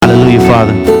Hallelujah,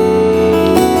 Father.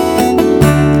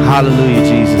 Hallelujah,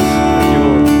 Jesus.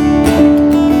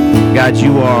 God,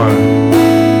 you are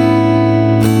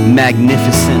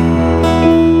magnificent.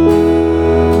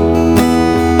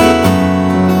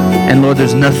 And Lord,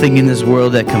 there's nothing in this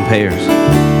world that compares.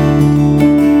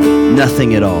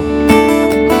 Nothing at all.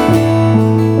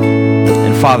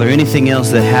 And Father, anything else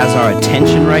that has our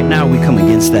attention right now, we come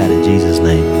against that in Jesus'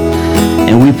 name.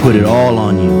 And we put it all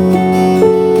on you.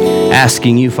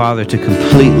 Asking you, Father, to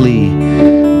completely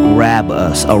grab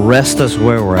us, arrest us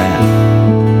where we're at.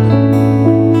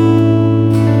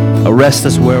 Arrest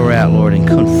us where we're at, Lord, and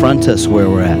confront us where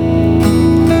we're at.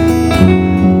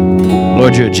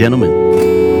 Lord, you're a gentleman.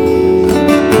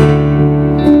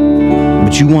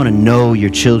 But you want to know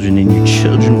your children, and your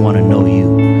children want to know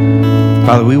you.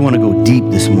 Father, we want to go deep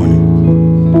this morning.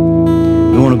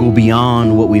 We want to go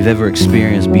beyond what we've ever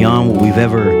experienced, beyond what we've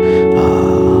ever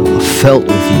felt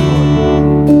with you,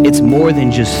 Lord. It's more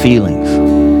than just feelings.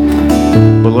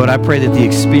 But Lord, I pray that the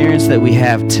experience that we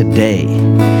have today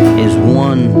is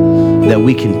one that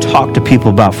we can talk to people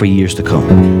about for years to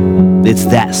come. It's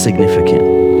that significant.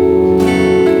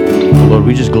 Lord,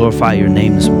 we just glorify your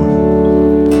name this morning.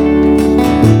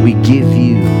 We give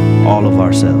you all of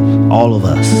ourselves, all of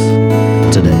us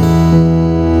today,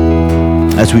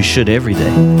 as we should every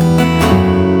day.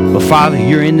 But Father,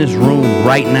 you're in this room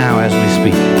right now as we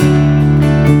speak.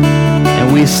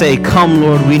 And we say, come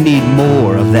Lord, we need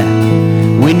more of that.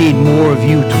 We need more of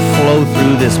you to flow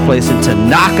through this place and to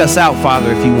knock us out,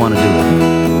 Father, if you want to do it.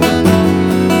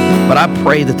 But I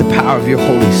pray that the power of your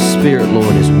Holy Spirit,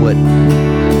 Lord, is what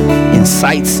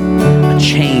incites a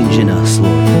change in us,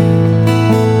 Lord.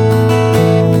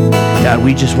 God,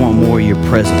 we just want more of your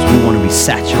presence. We want to be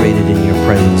saturated in your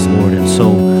presence, Lord. And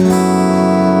so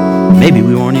maybe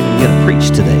we weren't even going to preach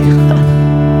today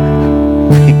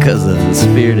because the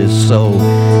Spirit is so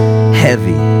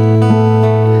heavy.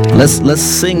 Let's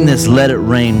sing this Let It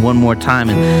Rain one more time.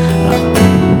 And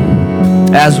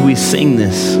as we sing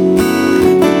this,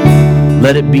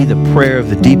 let it be the prayer of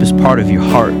the deepest part of your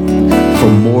heart for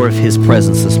more of his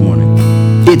presence this morning.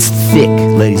 It's thick,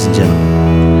 ladies and gentlemen.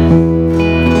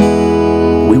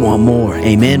 We want more.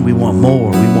 Amen. We want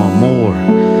more. We want more.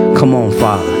 Come on,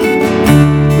 Father.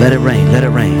 Let it rain. Let it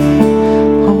rain.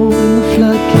 Open the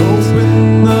floodgates.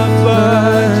 Open the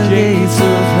floodgates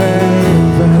of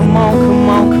heaven. Come on, come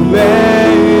on, come on.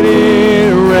 Let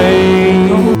it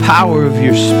rain. Power of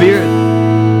your Spirit.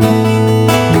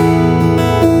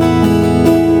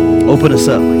 Open us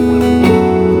up.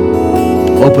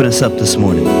 Open us up this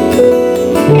morning.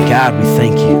 God, we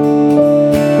thank you.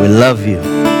 We love you.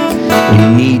 We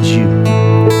need you.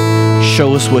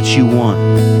 Show us what you want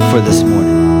for this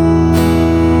morning.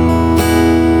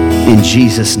 In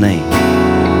Jesus' name.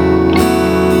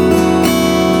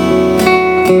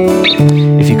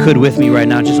 If you could with me right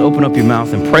now, just open up your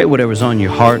mouth and pray whatever's on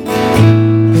your heart.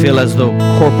 I feel as though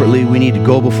corporately we need to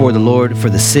go before the Lord for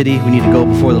the city. We need to go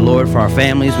before the Lord for our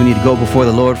families. We need to go before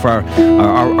the Lord for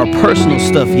our personal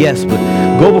stuff, yes, but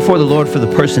go before the Lord for the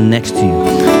person next to you.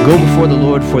 Go before the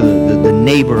Lord for the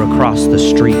neighbor across the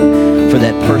street, for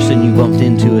that person you bumped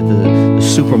into at the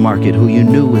supermarket who you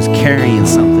knew was carrying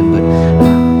something, but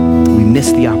we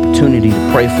missed the opportunity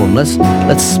to pray for him. Let's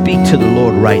speak to the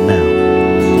Lord right now.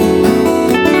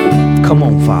 Come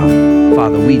on, Father.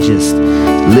 Father, we just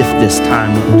lift this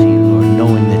time up to you, Lord,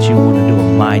 knowing that you want to do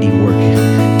a mighty work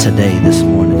today, this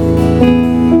morning.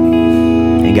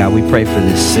 And God, we pray for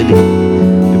this city.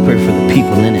 We pray for the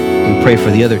people in it. We pray for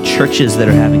the other churches that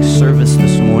are having service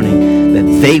this morning, that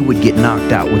they would get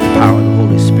knocked out with the power of the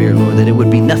Holy Spirit, Lord, that it would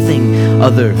be nothing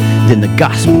other than the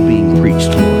gospel being preached,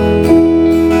 Lord,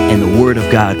 and the word of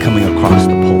God coming across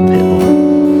the pulpit,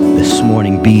 Lord. This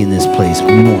morning, be in this place.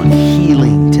 We want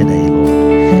healing today,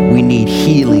 Lord. We need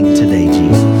healing today,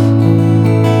 Jesus.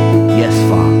 Yes,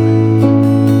 Father.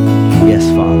 Yes,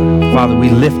 Father. Father, we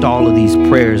lift all of these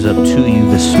prayers up to you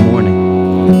this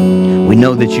morning. We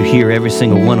know that you hear every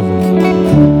single one of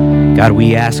them. God,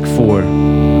 we ask for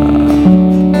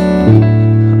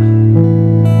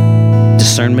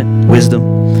discernment, wisdom.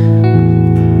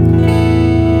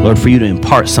 Lord, for you to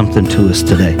impart something to us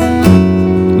today.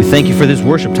 We thank you for this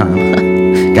worship time.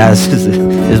 Guys, this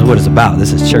is what it's about.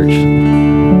 This is church.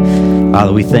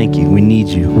 Father, we thank you. We need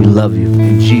you. We love you.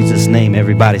 In Jesus' name,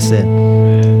 everybody said,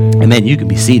 amen. You can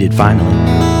be seated finally.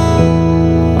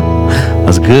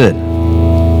 That's good.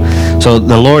 So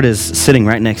the Lord is sitting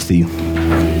right next to you.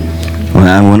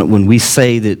 When we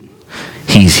say that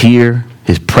he's here,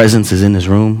 his presence is in this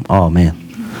room, oh man.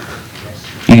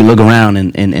 You can look around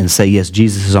and say, yes,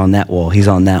 Jesus is on that wall. He's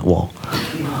on that wall.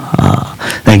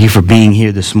 Thank you for being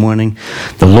here this morning.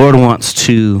 The Lord wants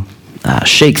to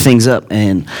shake things up,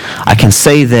 and I can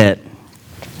say that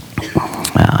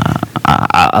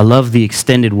I love the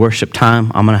extended worship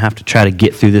time. I'm going to have to try to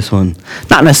get through this one,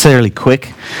 not necessarily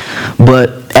quick,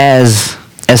 but as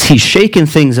he's shaking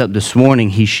things up this morning,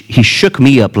 he shook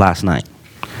me up last night,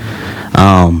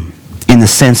 in the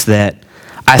sense that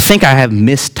I think I have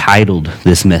mistitled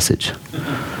this message.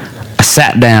 I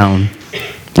sat down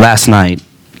last night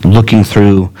looking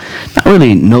through, not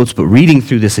really notes, but reading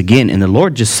through this again, and the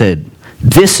Lord just said,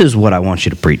 this is what I want you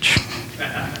to preach.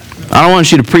 I don't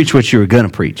want you to preach what you were going to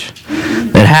preach.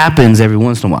 That happens every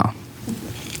once in a while.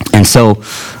 And so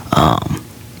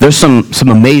there's some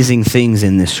amazing things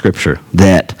in this scripture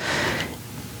that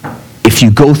if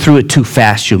you go through it too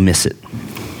fast, you'll miss it.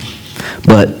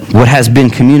 But what has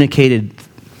been communicated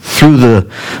through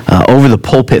over the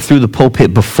pulpit, through the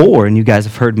pulpit before, and you guys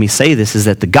have heard me say this, is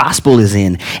that the gospel is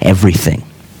in everything.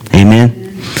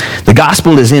 Amen? The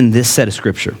gospel is in this set of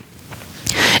scripture.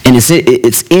 And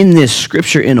it's in this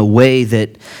scripture in a way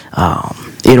that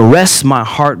it arrests my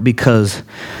heart, because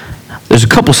there's a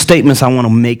couple statements I want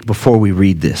to make before we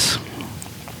read this.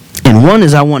 And one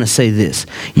is, I want to say this: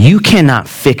 you cannot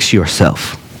fix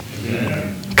yourself.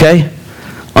 Okay?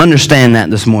 Understand that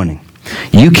this morning.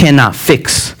 You cannot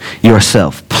fix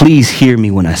yourself. Please hear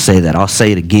me when I say that. I'll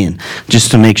say it again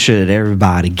just to make sure that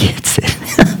everybody gets it.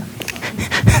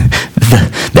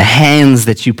 The hands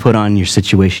that you put on your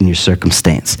situation, your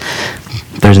circumstance,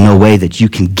 there's no way that you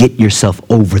can get yourself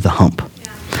over the hump.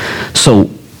 So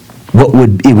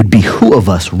it would behoove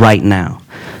us right now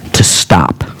to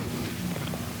stop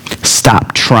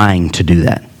trying to do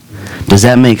that. Does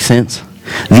that make sense?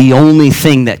 The only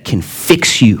thing that can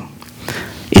fix you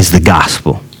is the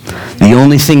gospel. The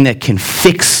only thing that can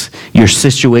fix your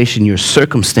situation, your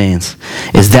circumstance,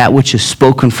 is that which is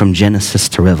spoken from Genesis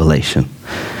to Revelation,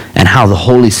 and how the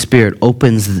Holy Spirit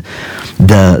opens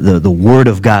the Word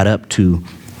of God up to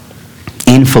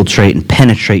infiltrate and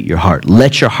penetrate your heart.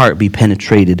 Let your heart be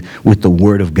penetrated with the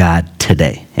Word of God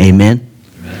today. Amen?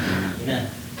 Amen.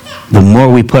 The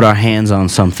more we put our hands on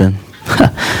something,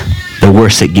 the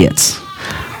worse it gets.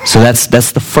 So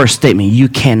that's the first statement. You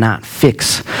cannot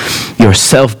fix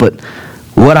yourself. But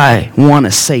what I want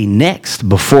to say next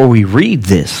before we read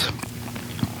this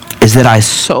is that I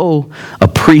so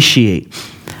appreciate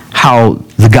how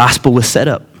the gospel was set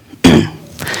up.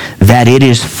 That it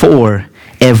is for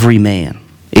every man.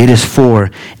 It is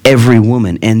for every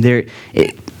woman. And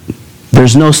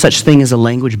there's no such thing as a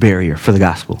language barrier for the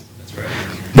gospel. That's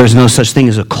right. There's no such thing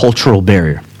as a cultural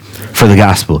barrier for the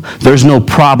gospel. There's no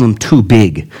problem too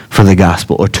big for the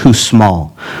gospel or too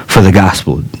small for the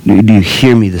gospel. Do you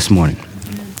hear me this morning?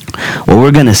 What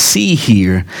we're going to see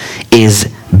here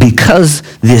is, because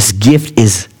this gift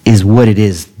is what it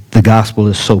is, the gospel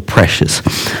is so precious.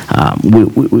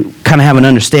 We kind of have an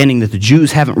understanding that the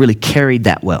Jews haven't really carried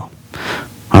that well.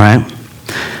 All right?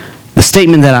 The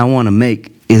statement that I want to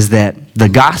make is that the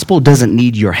gospel doesn't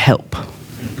need your help.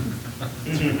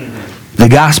 The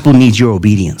gospel needs your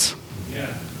obedience.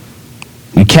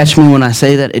 You catch me when I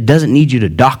say that? It doesn't need you to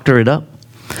doctor it up.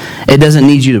 It doesn't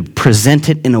need you to present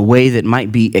it in a way that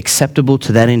might be acceptable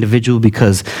to that individual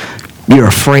because you're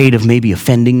afraid of maybe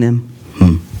offending them.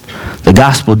 The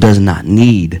gospel does not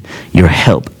need your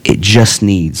help. It just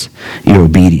needs your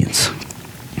obedience.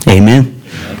 Amen?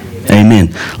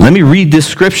 Amen. Let me read this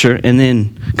scripture and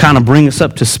then kind of bring us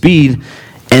up to speed, and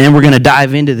then we're going to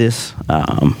dive into this.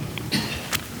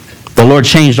 The Lord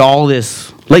changed all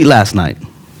this late last night.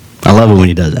 I love it when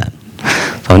he does that.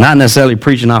 So not necessarily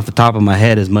preaching off the top of my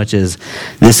head as much as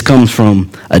this comes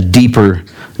from a deeper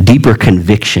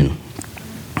conviction,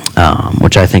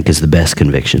 which I think is the best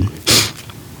conviction.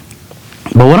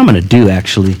 But what I'm going to do,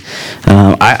 actually,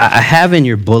 I have in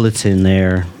your bulletin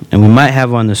there, and we might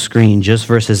have on the screen just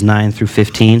verses 9 through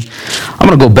 15. I'm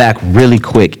going to go back really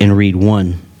quick and read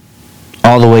 1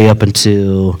 all the way up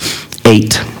until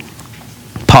 8.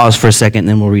 Pause for a second, and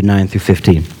then we'll read 9 through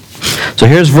 15. So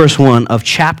here's verse 1 of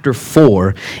chapter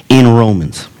 4 in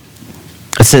Romans.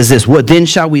 It says this: "What then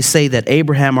shall we say that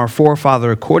Abraham our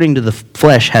forefather according to the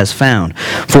flesh has found?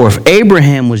 For if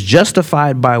Abraham was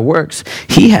justified by works,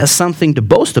 he has something to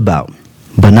boast about,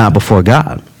 but not before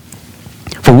God.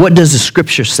 For what does the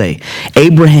scripture say?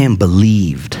 Abraham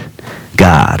believed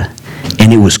God,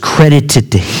 and it was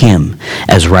credited to him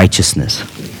as righteousness.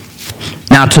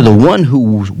 Now to the one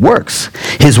who works,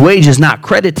 his wage is not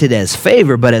credited as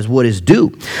favor, but as what is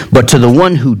due. But to the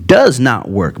one who does not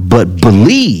work, but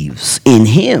believes in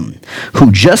him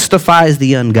who justifies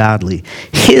the ungodly,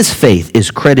 his faith is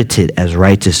credited as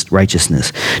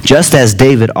righteousness. Just as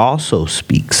David also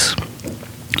speaks,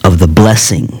 of the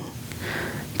blessing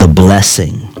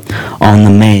on the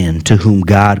man to whom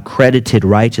God credited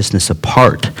righteousness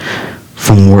apart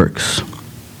from works.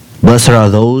 Blessed are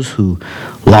those whose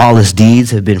lawless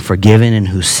deeds have been forgiven and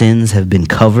whose sins have been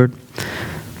covered.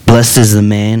 Blessed is the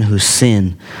man whose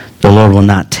sin the Lord will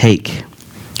not take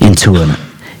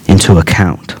into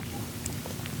account.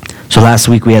 So last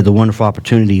week we had the wonderful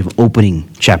opportunity of opening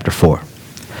chapter 4.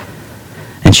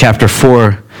 And chapter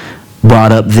 4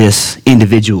 brought up this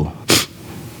individual,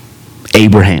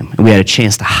 Abraham. And we had a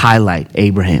chance to highlight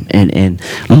Abraham and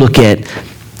look at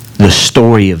the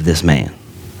story of this man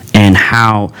and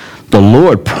how the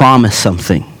Lord promised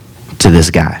something to this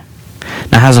guy.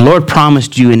 Now, has the Lord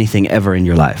promised you anything ever in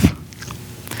your life?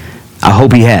 I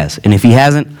hope he has. And if he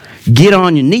hasn't, get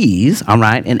on your knees, all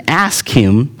right, and ask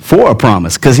him for a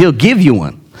promise, because he'll give you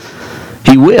one.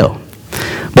 He will.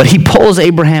 But he pulls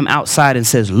Abraham outside and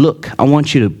says, look, I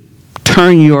want you to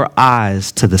turn your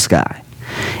eyes to the sky.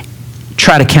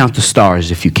 Try to count the stars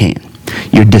if you can.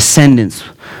 Your descendants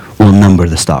will outnumber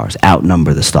the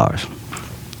stars.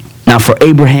 Now, for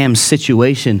Abraham's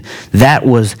situation, that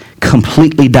was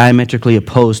completely diametrically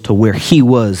opposed to where he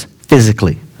was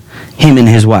physically, him and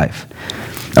his wife.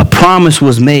 A promise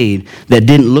was made that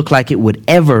didn't look like it would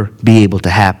ever be able to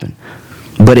happen.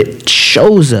 But it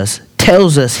tells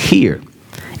us here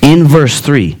in verse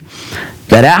 3,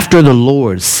 that after the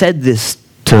Lord said this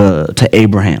to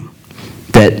Abraham,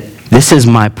 that this is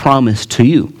my promise to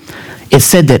you, it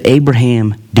said that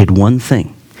Abraham did one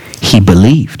thing. He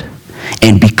believed.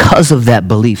 And because of that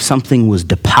belief, something was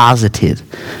deposited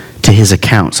to his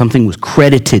account. Something was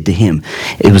credited to him.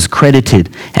 It was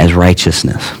credited as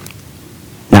righteousness.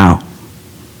 Now,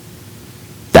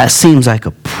 that seems like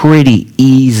a pretty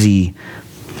easy,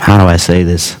 how do I say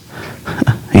this?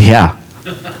 Yeah,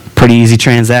 pretty easy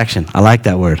transaction. I like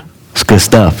that word. It's good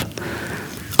stuff.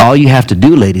 All you have to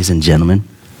do, ladies and gentlemen,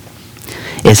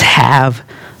 is have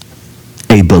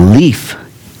a belief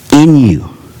in you,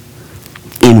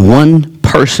 in one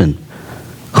person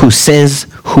who says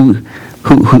who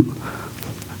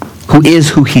is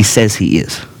who he says he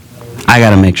is. I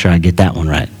got to make sure I get that one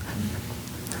right.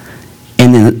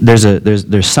 And then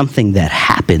there's something that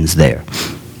happens there.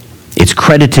 It's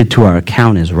credited to our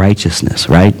account as righteousness,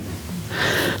 right?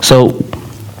 So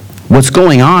what's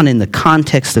going on in the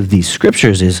context of these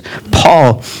scriptures is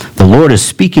the Lord is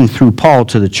speaking through Paul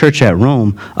to the church at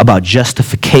Rome about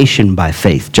justification by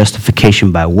faith.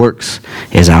 Justification by works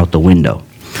is out the window.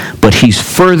 But he's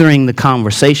furthering the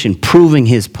conversation, proving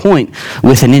his point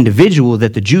with an individual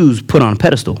that the Jews put on a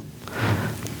pedestal.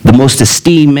 The most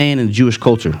esteemed man in the Jewish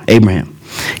culture, Abraham.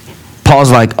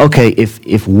 Paul's like, okay,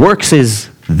 if works is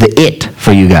the it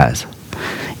for you guys,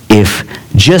 if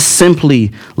just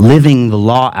simply living the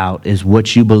law out is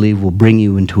what you believe will bring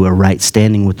you into a right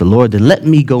standing with the Lord, then let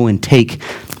me go and take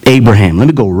Abraham. Let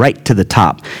me go right to the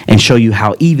top and show you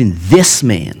how even this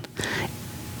man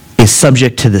is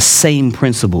subject to the same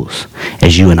principles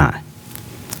as you and I.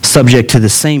 Subject to the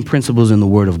same principles in the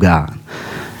Word of God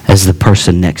as the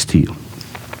person next to you.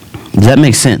 Does that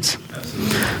make sense?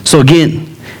 Absolutely. So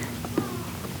again,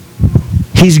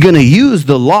 he's going to use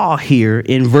the law here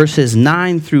in verses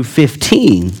 9 through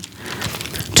 15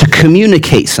 to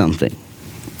communicate something.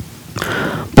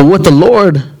 But what the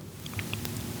Lord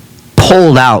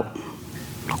pulled out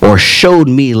or showed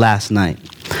me last night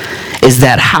is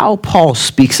that how Paul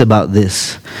speaks about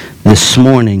this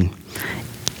morning,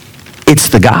 it's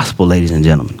the gospel, ladies and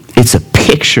gentlemen. It's a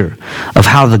picture of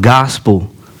how the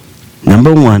gospel,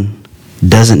 number one,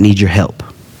 doesn't need your help.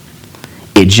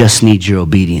 It just needs your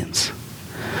obedience.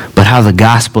 But how the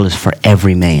gospel is for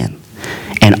every man.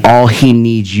 And all he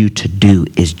needs you to do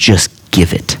is just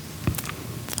give it.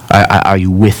 Are you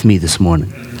with me this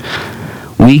morning?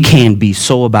 We can be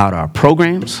so about our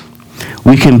programs.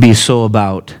 We can be so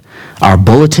about our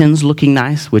bulletins looking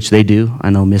nice, which they do.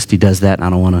 I know Misty does that. I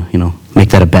don't want to, make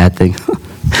that a bad thing.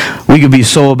 We could be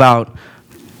so about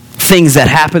things that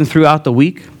happen throughout the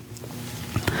week.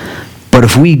 But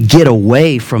if we get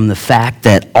away from the fact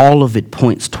that all of it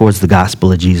points towards the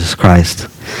gospel of Jesus Christ,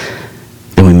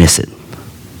 then we miss it.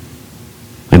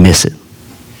 We miss it.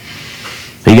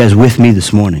 Are you guys with me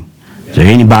this morning? Is there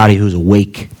anybody who's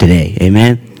awake today?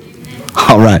 Amen?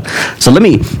 All right. So let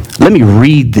me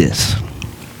read this.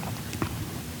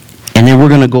 And then we're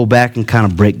going to go back and kind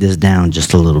of break this down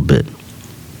just a little bit.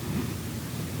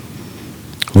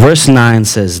 Verse 9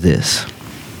 says this.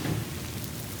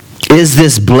 Is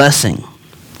this blessing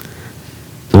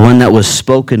the one that was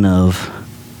spoken of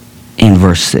in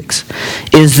verse 6?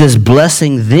 Is this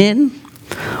blessing then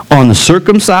on the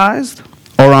circumcised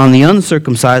or on the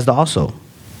uncircumcised also?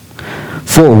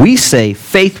 For we say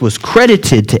faith was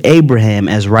credited to Abraham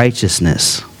as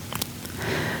righteousness.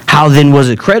 How then was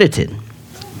it credited?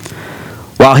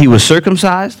 While he was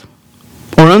circumcised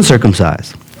or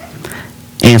uncircumcised?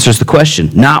 Answers the question.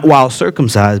 Not while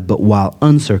circumcised, but while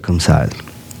uncircumcised.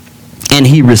 And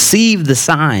he received the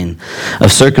sign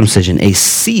of circumcision, a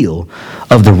seal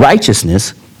of the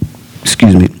righteousness,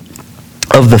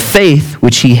 of the faith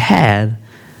which he had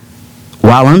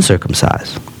while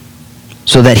uncircumcised,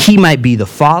 so that he might be the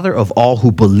father of all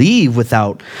who believe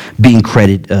without being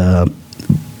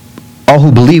all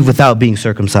who believe without being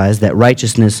circumcised, that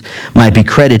righteousness might be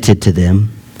credited to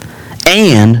them,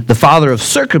 and the father of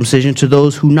circumcision to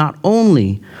those who not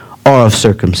only are of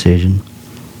circumcision,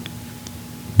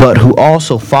 but who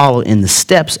also follow in the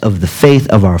steps of the faith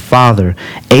of our father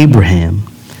Abraham,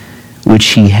 which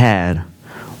he had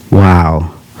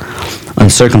while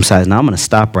uncircumcised. Now I'm going to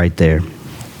stop right there.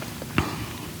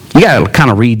 You got to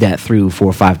kind of read that through 4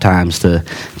 or 5 times to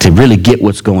really get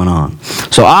what's going on.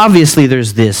 So obviously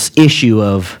there's this issue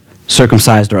of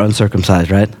circumcised or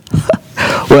uncircumcised, right?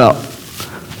 Well,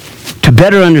 to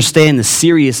better understand the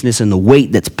seriousness and the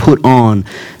weight that's put on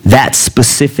that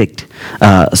specific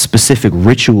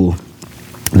ritual,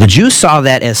 the Jews saw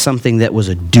that as something that was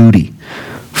a duty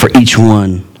for each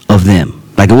one of them.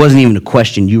 Like it wasn't even a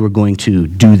question, you were going to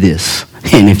do this.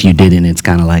 And if you didn't, it's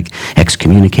kind of like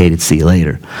excommunicated, see you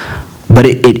later. But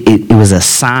it was a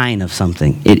sign of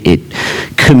something. It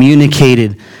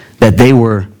communicated that they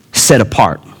were set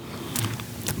apart.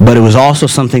 But it was also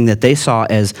something that they saw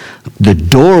as the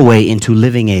doorway into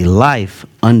living a life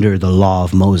under the law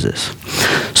of Moses.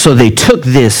 So they took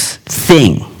this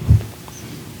thing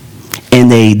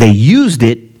and they used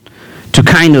it to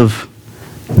kind of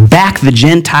back the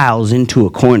Gentiles into a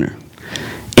corner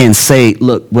and say,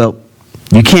 look, well,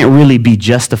 you can't really be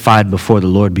justified before the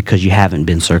Lord because you haven't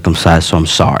been circumcised, so I'm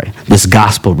sorry. This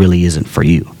gospel really isn't for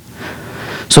you.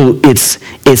 So it's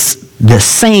the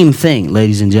same thing,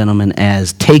 ladies and gentlemen,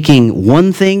 as taking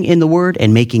one thing in the Word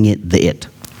and making it the it.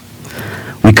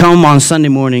 We come on Sunday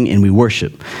morning and we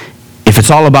worship. If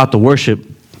it's all about the worship,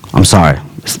 I'm sorry.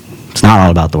 It's not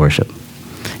all about the worship.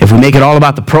 If we make it all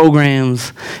about the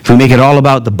programs, if we make it all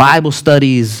about the Bible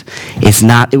studies, it's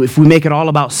not. If we make it all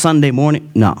about Sunday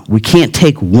morning, no. We can't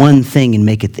take one thing and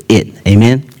make it the it.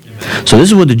 Amen? So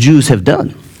this is what the Jews have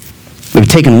done. They've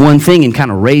taken one thing and kind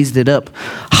of raised it up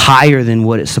higher than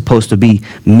what it's supposed to be,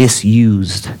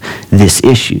 misused this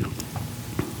issue.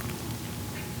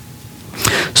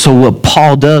 So what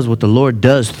Paul does, what the Lord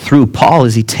does through Paul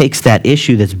is he takes that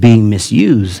issue that's being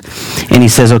misused and he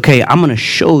says, okay, I'm going to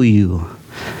show you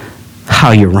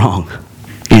how you're wrong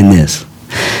in this.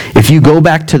 If you go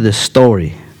back to the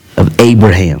story of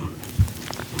Abraham,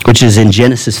 which is in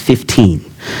Genesis 15,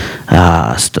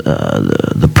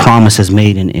 the promise is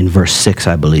made in verse 6,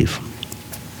 I believe.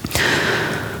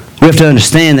 We have to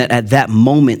understand that at that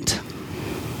moment,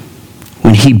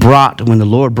 when the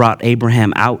Lord brought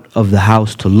Abraham out of the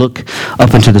house to look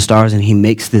up into the stars and he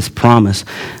makes this promise,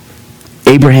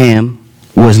 Abraham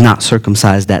was not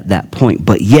circumcised at that point,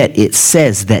 but yet it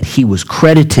says that he was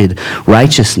credited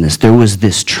righteousness. There was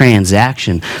this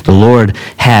transaction. The Lord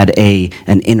had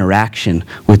an interaction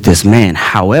with this man.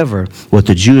 However, what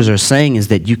the Jews are saying is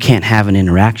that you can't have an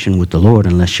interaction with the Lord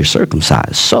unless you're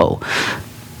circumcised. So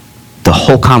the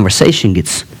whole conversation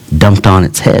gets dumped on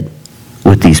its head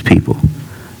with these people.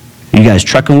 You guys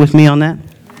trucking with me on that?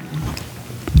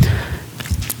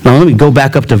 Now let me go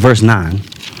back up to verse 9.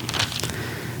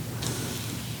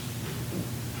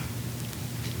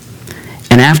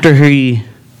 And after he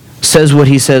says what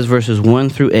he says, verses 1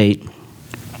 through 8,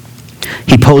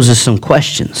 he poses some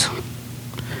questions.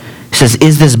 He says,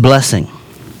 is this blessing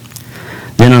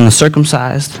then on the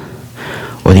circumcised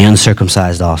or the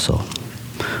uncircumcised also?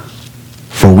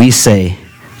 For we say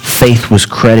faith was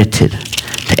credited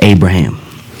to Abraham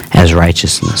as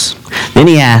righteousness. Then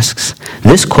he asks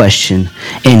this question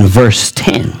in verse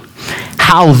 10.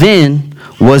 How then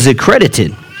was it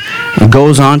credited? And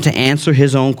goes on to answer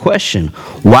his own question.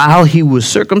 While he was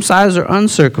circumcised or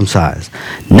uncircumcised?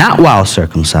 Not while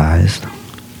circumcised,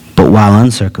 but while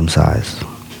uncircumcised.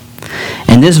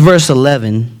 And this verse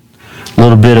 11, a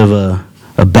little bit of a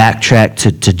backtrack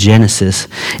to Genesis.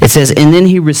 It says, and then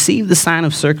he received the sign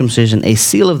of circumcision, a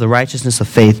seal of the righteousness of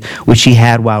faith, which he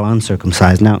had while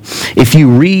uncircumcised. Now, if you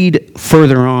read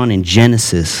further on in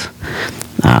Genesis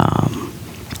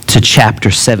to chapter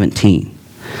 17,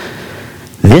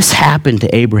 this happened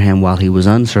to Abraham while he was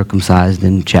uncircumcised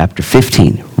in chapter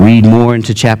 15. Read more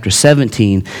into chapter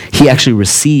 17. He actually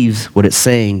receives what it's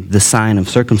saying, the sign of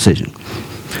circumcision.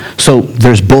 So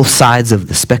there's both sides of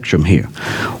the spectrum here.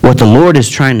 What the Lord is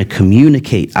trying to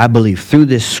communicate, I believe, through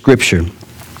this scripture,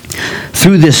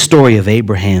 through this story of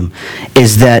Abraham,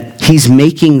 is that he's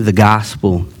making the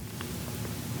gospel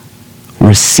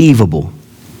receivable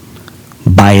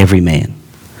by every man,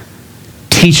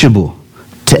 teachable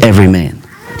to every man,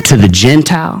 to the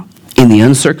Gentile in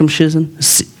the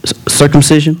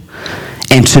circumcision,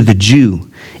 and to the Jew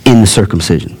in the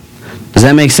circumcision. Does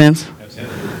that make sense?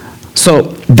 So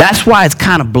that's why it's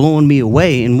kind of blowing me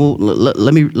away, and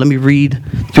let me read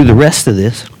through the rest of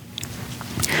this.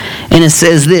 And it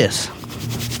says this.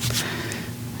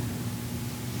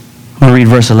 I'm going to read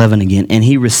verse 11 again. And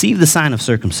he received the sign of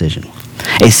circumcision,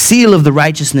 a seal of the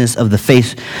righteousness of the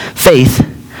faith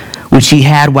which he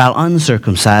had while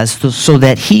uncircumcised, so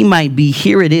that he might be,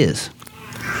 here it is,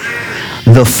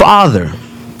 the father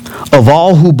of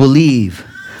all who believe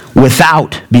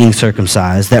without being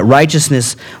circumcised, that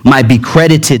righteousness might be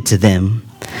credited to them,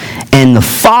 and the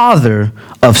father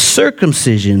of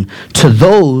circumcision to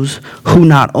those who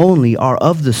not only are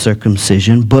of the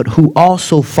circumcision, but who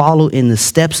also follow in the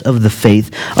steps of the faith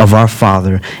of our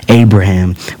father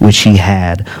Abraham, which he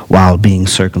had while being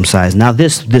circumcised. Now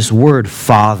this word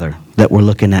father that we're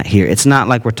looking at here, it's not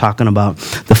like we're talking about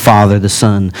the Father, the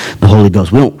Son, the Holy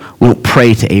Ghost. We don't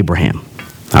pray to Abraham,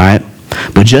 all right?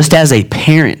 But just as a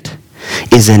parent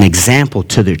is an example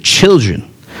to their children,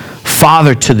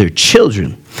 father to their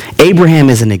children, Abraham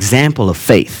is an example of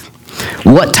faith.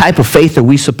 What type of faith are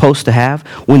we supposed to have?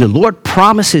 When the Lord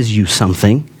promises you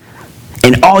something,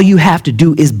 and all you have to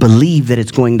do is believe that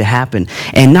it's going to happen,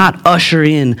 and not usher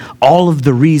in all of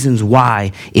the reasons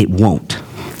why it won't.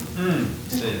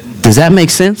 Does that make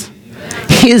sense?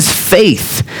 His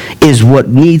faith is what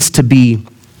needs to be,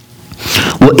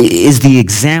 is the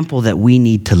example that we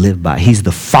need to live by. He's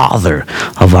the father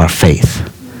of our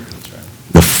faith.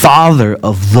 The father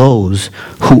of those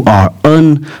who are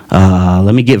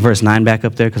let me get verse 9 back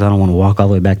up there because I don't want to walk all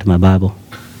the way back to my Bible.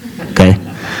 Okay?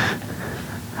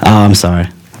 I'm sorry.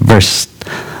 Verse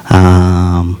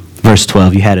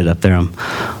 12, you had it up there.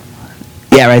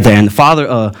 Yeah, right there. And the father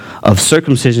of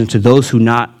circumcision to those who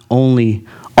not only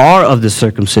are of the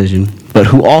circumcision, but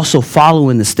who also follow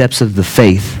in the steps of the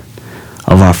faith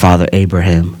of our father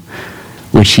Abraham,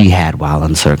 which he had while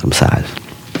uncircumcised.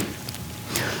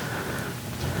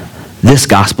 This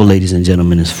gospel, ladies and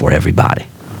gentlemen, is for everybody.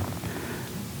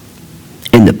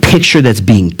 And the picture that's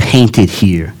being painted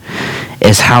here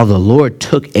is how the Lord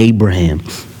took Abraham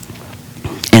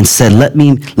and said, let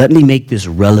me make this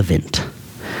relevant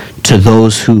to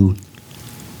those who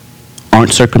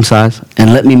aren't circumcised,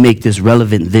 and let me make this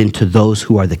relevant then to those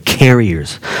who are the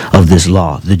carriers of this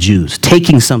law, the Jews,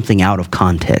 taking something out of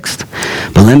context.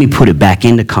 But let me put it back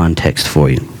into context for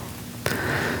you.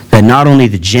 That not only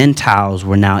the Gentiles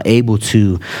were now able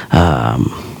to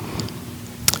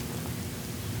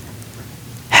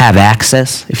have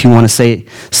access, if you want to say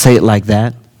it like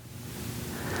that,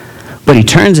 but he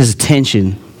turns his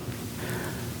attention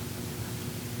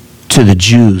to the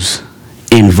Jews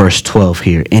in verse 12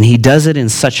 here. And he does it in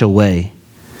such a way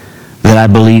that I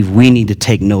believe we need to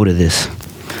take note of this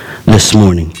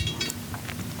morning.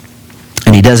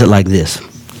 And he does it like this.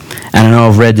 And I know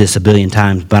I've read this a billion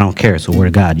times, but I don't care. It's the Word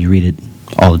of God. You read it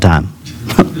all the time.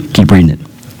 Keep reading it.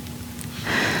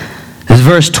 This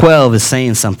verse 12 is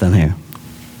saying something here.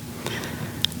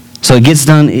 So he gets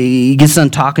done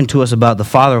talking to us about the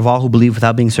father of all who believe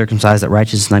without being circumcised, that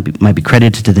righteousness might be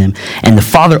credited to them, and the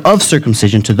father of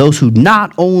circumcision to those who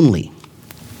not only,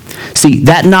 see,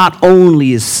 that not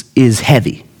only is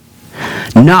heavy,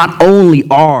 not only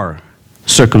are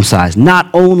circumcised, not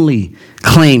only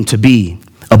claim to be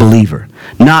a believer,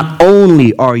 not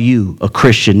only are you a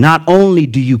Christian, not only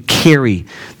do you carry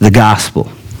the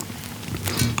gospel,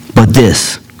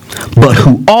 but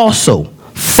who also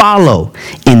follow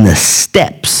in the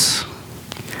steps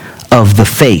of the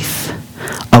faith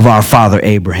of our father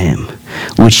Abraham,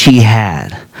 which he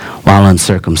had while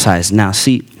uncircumcised. Now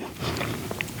see,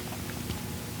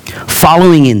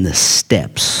 following in the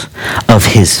steps of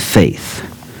his faith.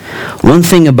 One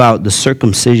thing about the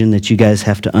circumcision that you guys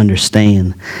have to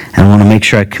understand, and I want to make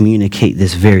sure I communicate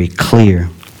this very clear,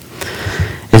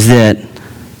 is that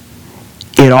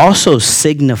it also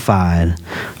signified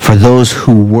for those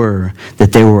who were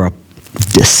that they were a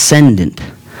descendant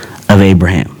of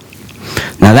Abraham.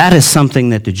 Now that is something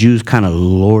that the Jews kind of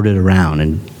lorded around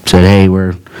and said, hey,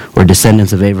 we're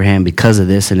descendants of Abraham because of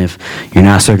this, and if you're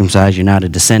not circumcised, you're not a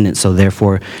descendant, so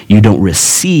therefore you don't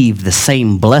receive the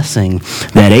same blessing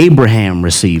that Abraham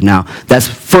received. Now, that's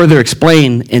further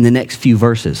explained in the next few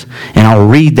verses, and I'll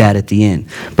read that at the end.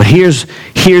 But here's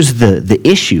the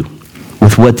issue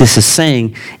with what this is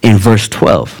saying in verse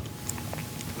 12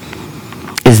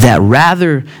 is that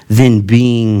rather than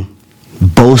being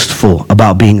boastful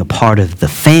about being a part of the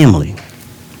family,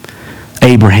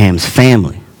 Abraham's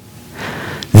family,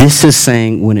 this is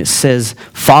saying when it says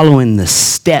following the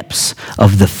steps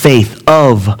of the faith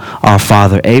of our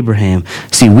father Abraham,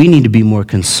 see, we need to be more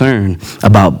concerned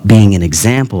about being an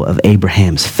example of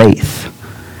Abraham's faith,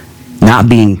 not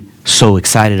being so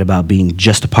excited about being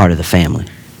just a part of the family.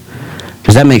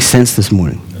 Does that make sense this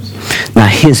morning? Now,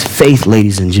 his faith,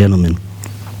 ladies and gentlemen,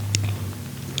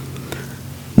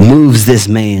 moves this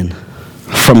man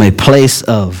from a place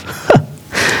of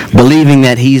believing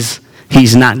that he's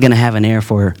not going to have an heir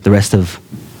for the rest of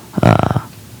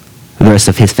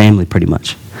his family, pretty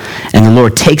much. And the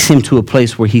Lord takes him to a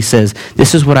place where he says,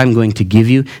 this is what I'm going to give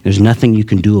you. There's nothing you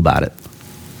can do about it.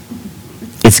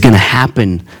 It's going to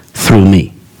happen through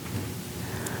me.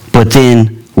 But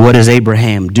then what does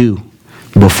Abraham do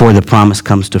before the promise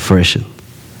comes to fruition?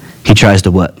 He tries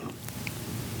to what?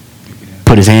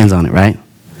 Put his hands on it, right?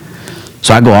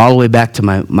 So I go all the way back to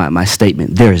my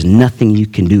statement. There is nothing you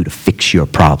can do to fix your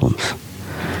problems.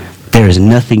 There is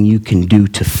nothing you can do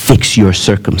to fix your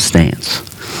circumstance.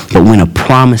 But when a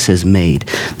promise is made,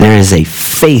 there is a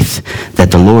faith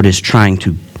that the Lord is trying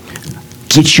to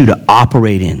get you to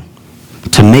operate in,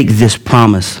 to make this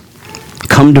promise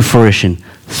come to fruition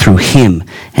through him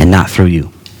and not through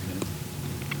you.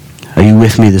 Are you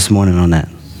with me this morning on that?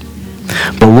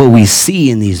 But what we see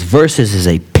in these verses is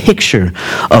a picture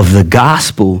of the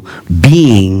gospel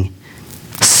being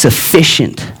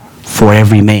sufficient for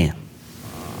every man,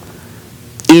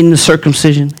 in the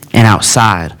circumcision and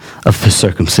outside of the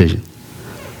circumcision,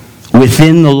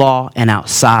 within the law and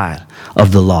outside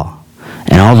of the law.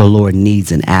 And all the Lord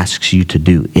needs and asks you to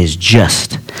do is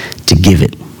just to give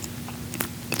it.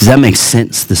 Does that make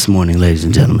sense this morning, ladies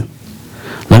and gentlemen?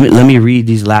 Let me read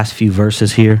these last few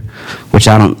verses here, which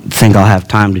I don't think I'll have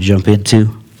time to jump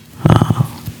into.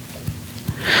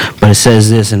 But it says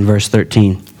this in verse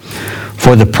 13.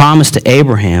 For the promise to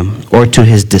Abraham, or to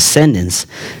his descendants,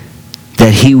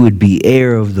 that he would be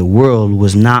heir of the world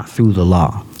was not through the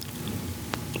law,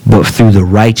 but through the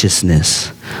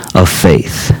righteousness of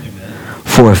faith. Amen.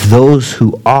 For if those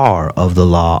who are of the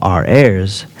law are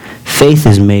heirs, faith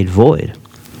is made void,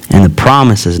 and the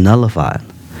promise is nullified.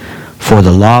 For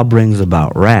the law brings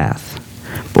about wrath,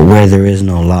 but where there is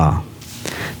no law,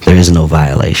 there is no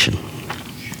violation.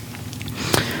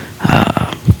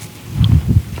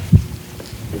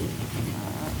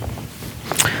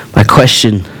 My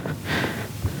question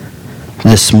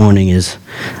this morning is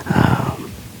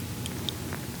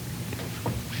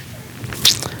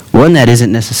one that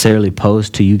isn't necessarily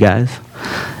posed to you guys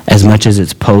as much as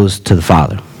it's posed to the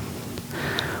Father.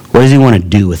 What does he want to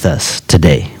do with us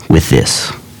today with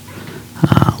this?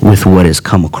 With what has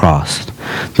come across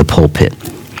the pulpit,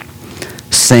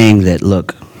 saying that,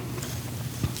 look,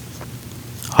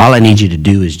 all I need you to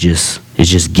do is just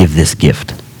give this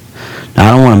gift. Now,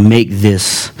 I don't want to make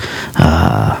this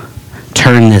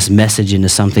turn this message into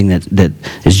something that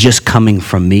is just coming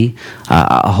from me.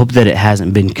 I hope that it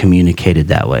hasn't been communicated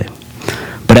that way.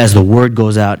 But as the word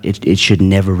goes out, it should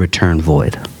never return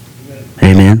void.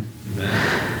 Amen?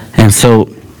 Amen. And so,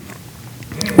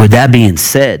 with that being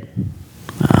said,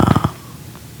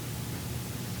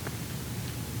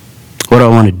 what I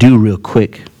want to do real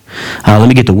quick, let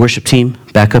me get the worship team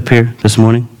back up here this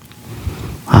morning.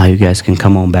 You guys can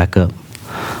come on back up.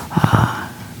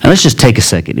 And let's just take a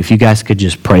second. If you guys could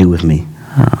just pray with me.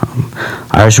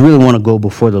 I just really want to go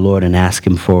before the Lord and ask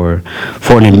him for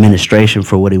an administration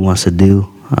for what he wants to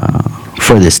do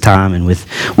for this time and with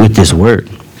this word.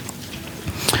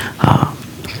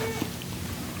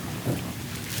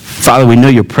 Father, we know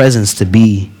your presence to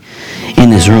be in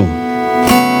this room.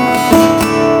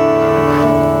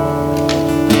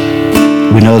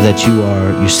 We know that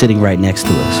you're sitting right next to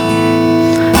us.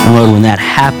 And Lord, when that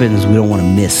happens, we don't want to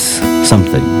miss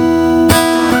something.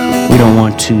 We don't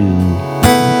want to,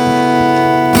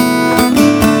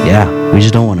 we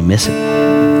just don't want to miss it.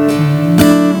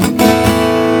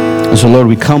 And so, Lord,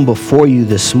 we come before you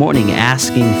this morning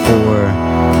asking for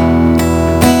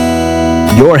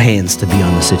your hands to be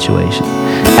on the situation,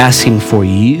 asking for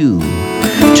you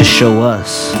to show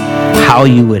us how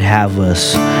you would have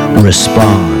us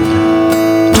respond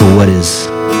to what is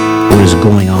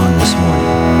going on this morning.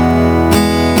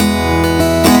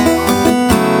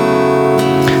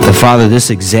 The Father, this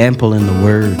example in the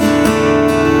Word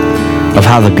of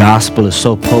how the gospel is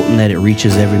so potent that it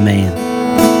reaches every man.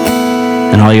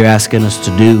 And all you're asking us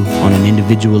to do on an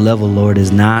individual level, Lord,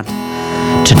 is not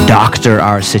to to doctor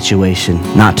our situation,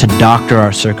 not to doctor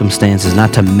our circumstances,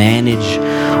 not to manage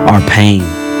our pain,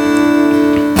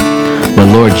 but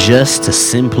Lord, just to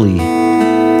simply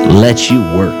let you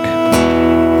work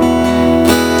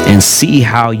and see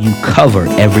how you cover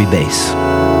every base.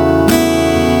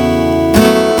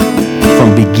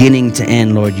 From beginning to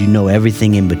end, Lord, you know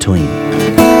everything in between.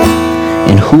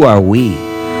 And who are we,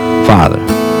 Father,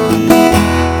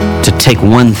 to take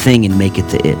one thing and make it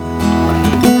to it?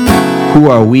 Who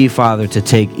are we, Father, to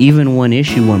take even one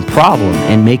issue, one problem,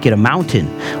 and make it a mountain,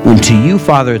 when to you,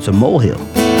 Father, it's a molehill?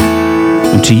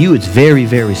 And to you, it's very,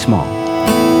 very small.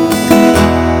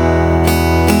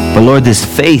 But Lord, this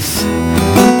faith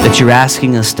that you're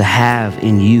asking us to have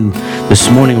in you this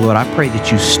morning, Lord, I pray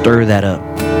that you stir that up.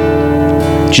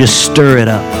 Just stir it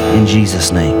up in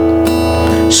Jesus' name.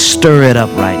 Stir it up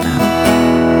right now.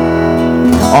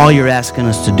 All you're asking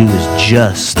us to do is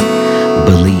just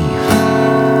believe.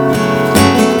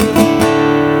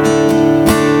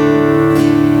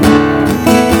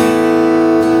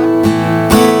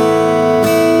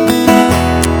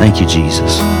 Thank you,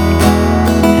 Jesus.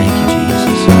 Thank you,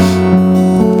 Jesus.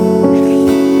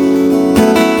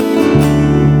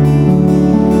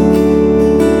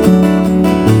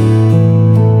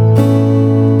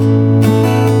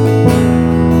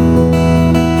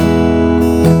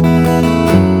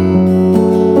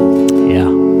 Yeah.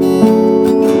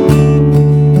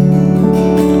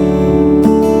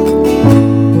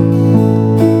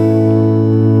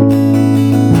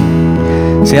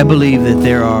 See, I believe that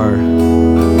there are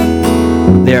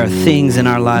things in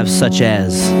our lives, such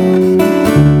as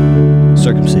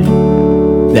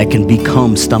circumcision, that can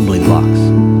become stumbling blocks.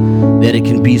 That it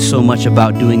can be so much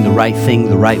about doing the right thing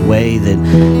the right way that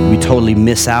we totally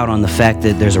miss out on the fact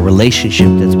that there's a relationship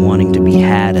that's wanting to be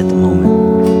had at the moment.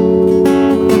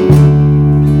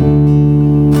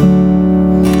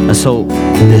 And so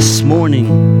this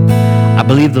morning, I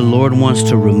believe the Lord wants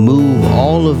to remove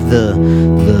all of the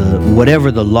whatever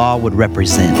the law would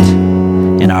represent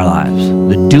in our lives.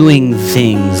 The doing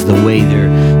things the way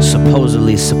they're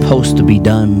supposedly supposed to be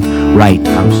done right.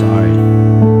 I'm sorry.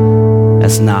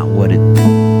 That's not what it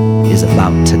is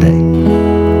about today.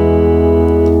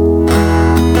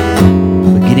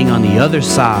 But getting on the other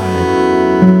side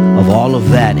of all of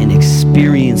that and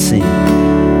experiencing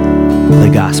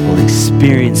the gospel,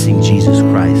 experiencing Jesus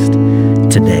Christ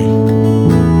today.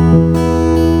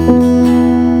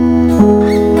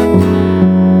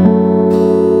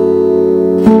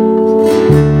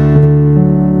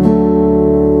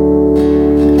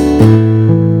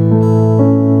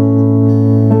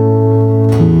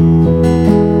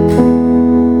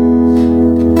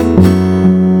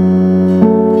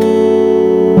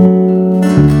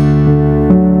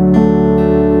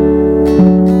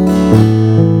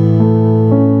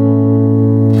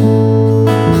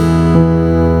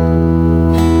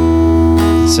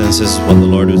 This is what the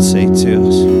Lord would say to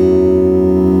us.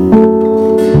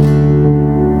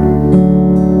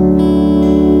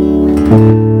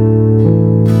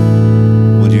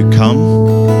 Will you come?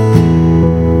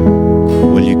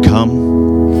 Will you come?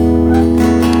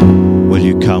 Will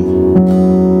you come?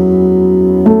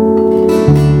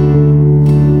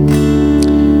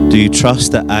 Do you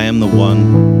trust that I am the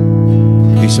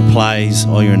one who supplies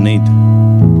all your need?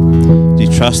 Do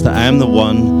you trust that I am the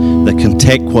one that can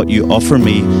take what you offer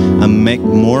me and make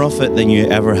more of it than you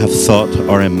ever have thought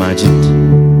or imagined?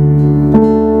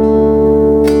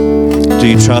 Do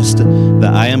you trust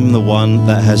that I am the one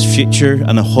that has future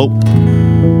and a hope?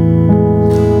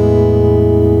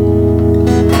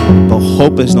 But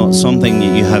hope is not something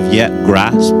that you have yet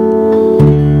grasped.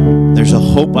 There's a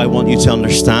hope I want you to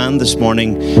understand this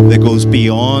morning that goes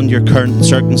beyond your current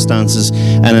circumstances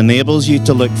and enables you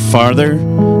to look farther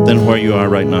than where you are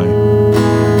right now.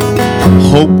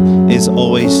 Hope is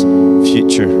always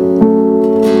future.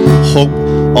 Hope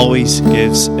always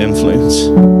gives influence.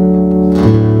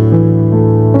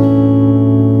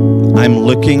 I'm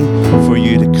looking for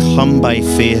you to come by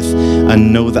faith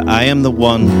and know that I am the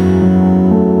one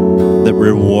that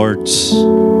rewards.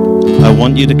 I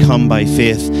want you to come by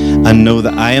faith and know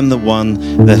that I am the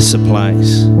one that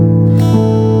supplies.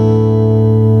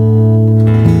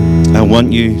 I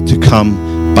want you to come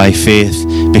by faith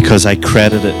because I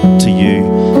credit it to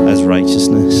you as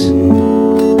righteousness.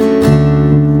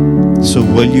 So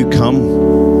will you come?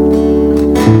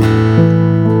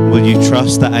 Will you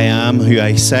trust that I am who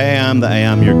I say I am, that I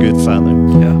am your good Father?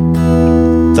 Yeah.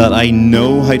 That I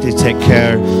know how to take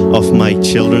care of my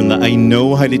children, that I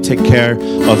know how to take care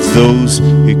of those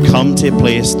who come to a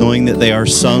place knowing that they are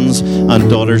sons and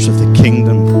daughters of the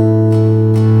kingdom.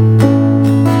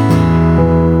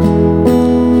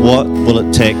 what will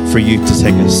it take for you to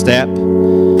take a step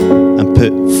and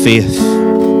put faith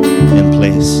in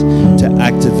place, to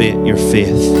activate your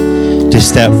faith, to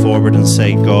step forward and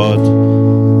say, God,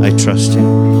 I trust you.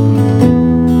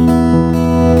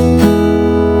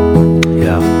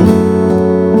 Yeah,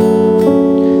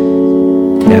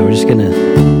 we're just gonna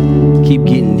keep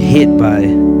getting hit by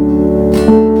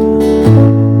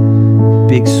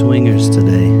big swingers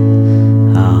today.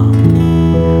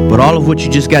 But all of what you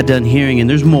just got done hearing, and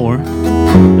there's more,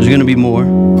 there's gonna be more.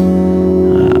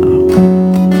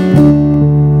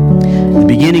 The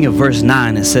beginning of verse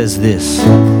 9, it says this.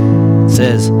 It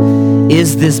says,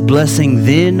 is this blessing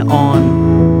then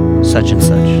on such and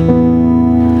such?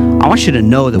 I want you to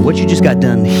know that what you just got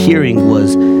done hearing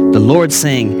was the Lord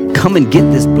saying, come and get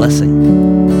this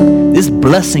blessing. This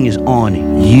blessing is on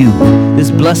you.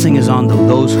 This blessing is on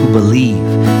those who believe.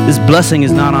 This blessing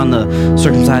is not on the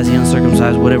circumcised, the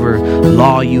uncircumcised, whatever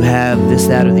law you have, this,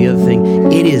 that, or the other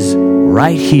thing. It is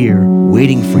right here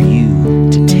waiting for you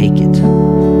to take it.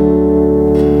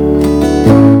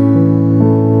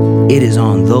 It is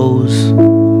on those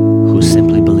who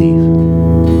simply believe.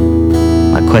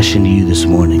 My question to you this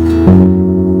morning,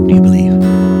 do you believe?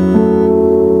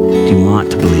 Do you want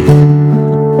to believe?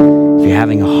 If you're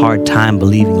having a hard time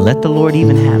believing, let the Lord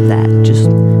even have that. Just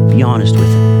be honest with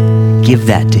Him. Give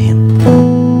that to Him.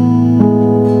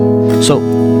 So,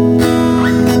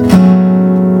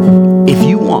 if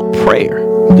you want prayer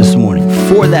this morning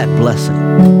for that blessing,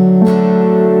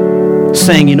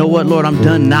 saying, you know what, Lord, I'm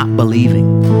done not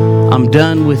believing. I'm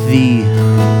done with the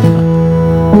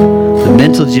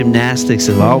mental gymnastics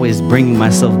of always bringing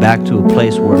myself back to a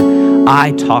place where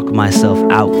I talk myself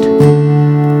out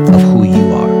of who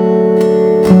you are.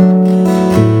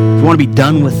 If you want to be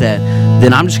done with that,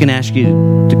 then I'm just going to ask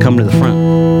you to come to the front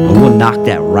and we'll knock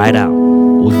that right out.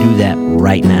 We'll do that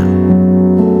right now.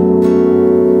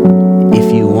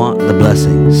 If you want the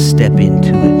blessing, step into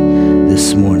it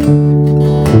this morning.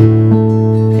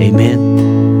 Amen.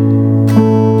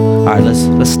 All right,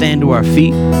 let's stand to our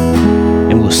feet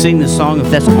and we'll sing this song. If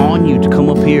that's on you to come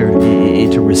up here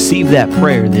and to receive that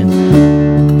prayer, then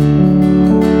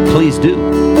please do.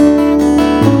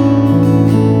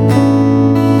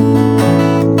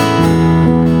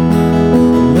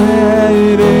 Let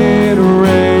it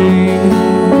rain.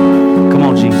 Come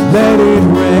on, Jesus. Let it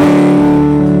rain.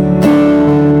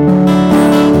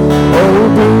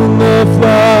 Open the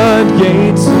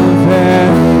floodgates of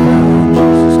heaven.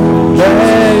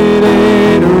 Let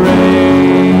it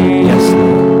rain. Yes,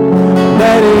 Lord.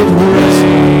 Let it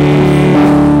rain.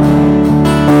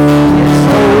 Yes.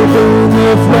 Open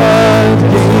the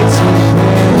floodgates of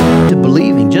heaven. To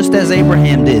believing, just as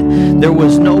Abraham did. There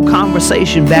was no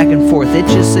conversation back and forth. It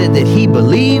just said that he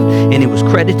believed and it was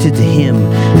credited to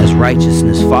him as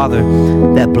righteousness. Father,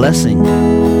 that blessing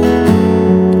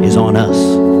is on us.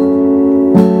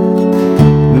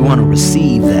 We want to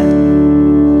receive that.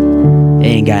 It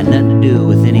ain't got nothing to do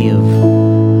with any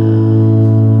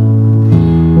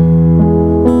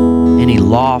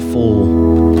lawful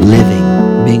living,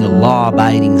 being a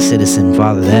law-abiding citizen.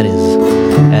 Father, that is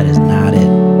not it.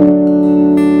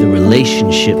 The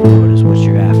relationship, Lord, is what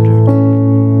you're after.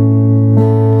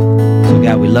 So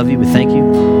God, we love you, we thank you,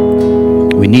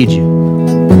 we need you.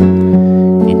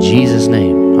 In Jesus'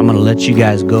 name, I'm going to let you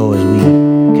guys go as we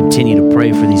continue to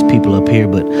pray for these people up here,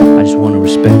 but I just want to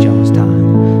respect y'all's time.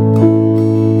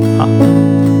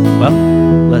 Well,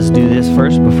 let's do this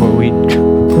first before we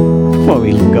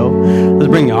go. Let's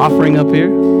bring the offering up here.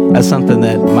 That's something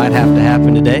that might have to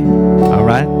happen today. All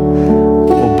right?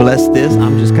 We'll bless this.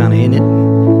 I'm just kind of in it.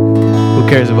 Who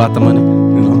cares about the money?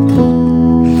 You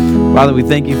know? Father, we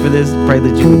thank you for this. Pray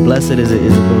that you would bless it as it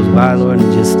goes by, Lord,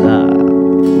 and just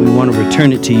we want to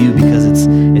return it to you because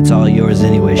it's all yours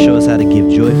anyway. Show us how to give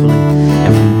joyfully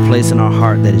and from a place in our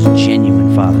heart that is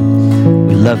genuine, Father.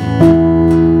 We love you.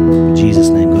 In Jesus'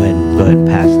 name, go ahead and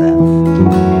pass that.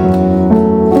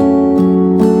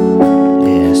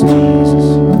 Yes, Jesus.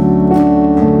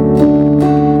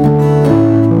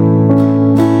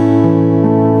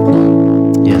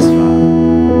 Yes, Father.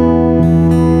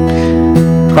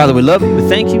 Father, we love you. We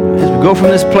thank you. As we go from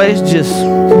this place, just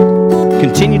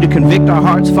continue to convict our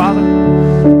hearts, Father.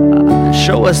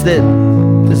 Show us that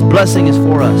this blessing is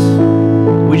for us.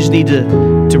 We just need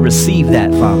to receive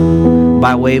that, Father,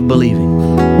 by way of believing.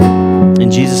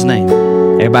 In Jesus' name.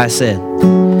 Everybody said.